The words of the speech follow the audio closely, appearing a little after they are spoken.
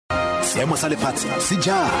seemo sa lefatshe se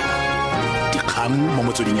jang. Dikgang mo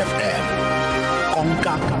Motsweding FM.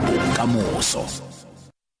 Konka bokamoso.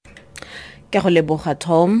 Ke go leboga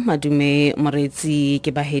Tom madume moretsi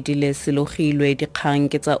ke Bahedile Selogilwe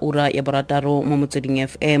dikgang ke tsa ura ya borataro mo Motsweding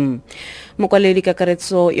FM. Mokwaledi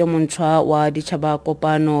kakaretso yo montšhwa wa ditšhaba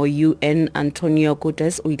kopano UN Antonio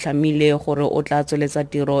Guterres o itlhamile gore o tla tsweletsa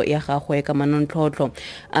tiro ya gagwe ka manontlhotlho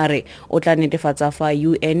a re o tla netefatsa fa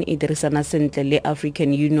UN e dirisana sentle le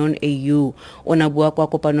African Union AU. O na bua kwa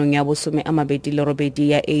kopanong ya bosome a mabedi le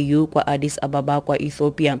robedi ya AU kwa Addis Ababa kwa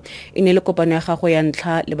Ethiopia. E ne le kopano ya gagwe ya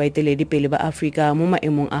ntlha le baeteledipele ba Afrika mo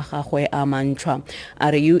maemong a gagwe a mantšhwa. A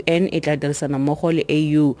re UN e tla dirisana mmogo le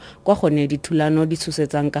AU kwa gone dithulano di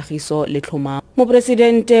tshosetsang kagiso le tlhomamo.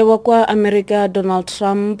 Moporesidente wa kwa America Donald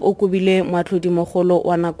Trump o kubile moatlhodimogolo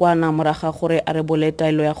wa nakwana moraga gore a rebole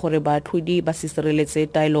taelo ya gore baatlhodi ba se sireletse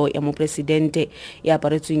taelo ya moporesidente ya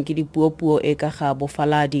aparetsweng ke dipuopuo e ka ga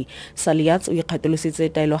bofaladi. Saliats o ikgatolositse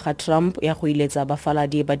taelo ga Trump ya go iletsa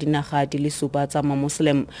bafaladi ba dinaga di le supa tsa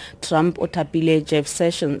ma-Muslim. Trump o thapile Jeff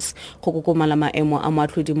Sessions go kokomala maemo a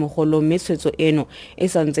moatlhodimogolo mme tshwetso eno e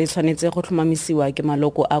santse e tshwanetse go tlhomamisiwa ke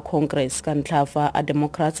maloko a Congress ka ntlha fa a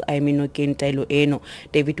Democrats a emenokeng taelo eno.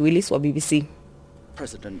 David Willis wa BBC.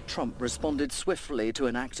 President Trump responded swiftly to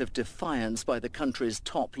an act of defiance by the country's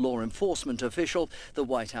top law enforcement official, the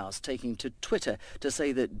White House taking to Twitter to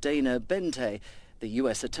say that Dana Bente, the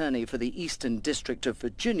U.S. Attorney for the Eastern District of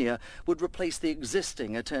Virginia, would replace the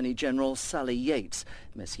existing Attorney General Sally Yates.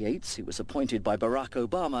 Ms. Yates, who was appointed by Barack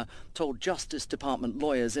Obama, told Justice Department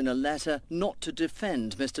lawyers in a letter not to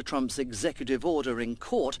defend Mr. Trump's executive order in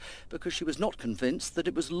court because she was not convinced that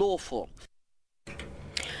it was lawful.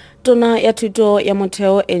 Tona ya thuto ya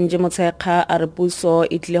motheo Enje Motshekga a re puso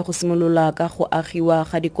e tlile go simolola ka go agiwa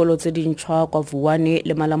ga dikolo tse dintšhwa kwa Vuwane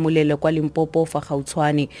le Malamulele kwa Limpopo fa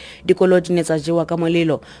Gautshwane. Dikolo di ne tsa jewa ka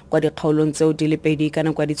molelo kwa dikgaolong tseo di le pedi ka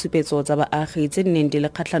nako ya ditshupetso tsa baagi tse di neng di le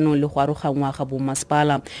kgatlhanong le go arogangwa ga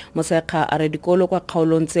bommasepala. Motshekga a re dikolo kwa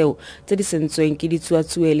kgaolong tseo tse di sentsweng ke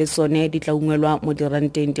ditsuatsue le tsone di tla ungwelwa mo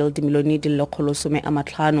diranteng di le dimilione di le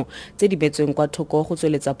 150 tse di betsweng kwa thoko go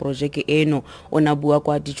tsweletsa porojeke eno. O na bua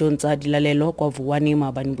kwa dijong tsa dilalelo kwa Vuwane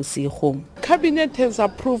maabane bosigo. Cabinet has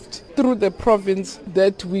approved through the province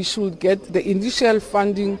that we should get the initial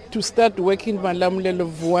funding to start working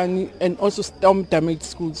Malamulele, Vuwane and also storm damaged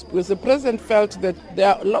schools, because the president felt that there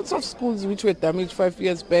are lots of schools which were damaged 5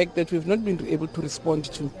 years back that we've not been able to respond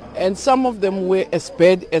to, and some of them were as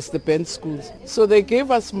bad as the banned schools. So they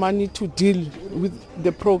gave us money to deal with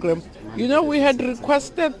the program. You know, we had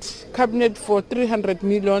requested cabinet for 300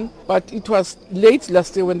 million, but it was late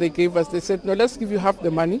last year when they gave us. They said, no, let's give you half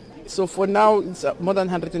the money. So for now, it's more than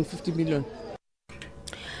 150 million.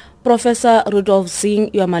 Professor Rudolph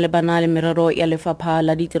Zinn yo malebana le merero ya lefapha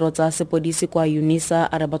la ditiro tsa sepodise kwa Unisa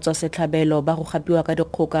a re batswasetlhabelo ba go gapiwa ka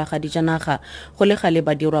dikgoka ga dijanaga go le gale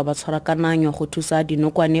ba dirwa ba tshwara ka naanyo go thusa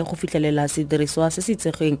dinokwane go fitlhelela sediriswa se se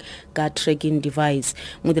itsegeng ka tracking device.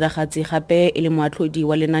 Modiragatsi gape e le moatlhodi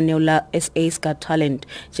wa lenaneo la SA's Got Talent,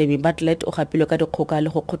 Jamie Bartlett o gapilwe ka dikgoka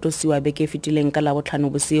le go kgotosiwa beke fitileng ka la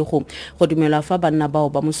botlhano bosigo go dumelwa fa banna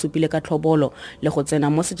bao ba mo supile ka tlhobolo le go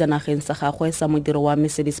tsena mo sejanageng sa gagwe sa modiro wa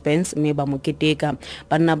Mercedes mme ba mo keteka.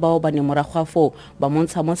 Banna bao ba ne morago ga foo ba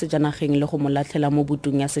montsha mo sejanageng le go mo latlhela mo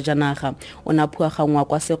butung ya sejanaga. O na phuagangwa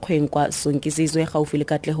kwa sekgweng kwa Sonkisizwe gaufi le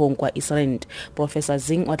Katlehong kwa Israel. Professor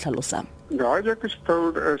Zinn o tlhalosa. The hijackers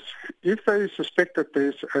told us if they suspect that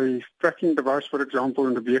there's a tracking device, for example,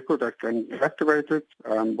 in the vehicle that can be activated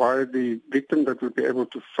by the victim that would be able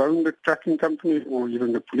to phone the tracking company or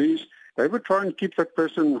even the police, they would try and keep that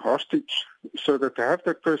person hostage so that they have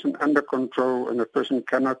that person under control and the person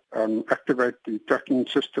cannot activate the tracking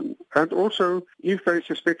system. And also, if they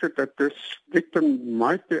suspected that this victim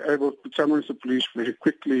might be able to summon the police very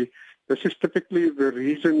quickly, this is typically the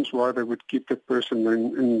reasons why they would keep that person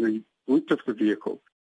in the boot of the vehicle.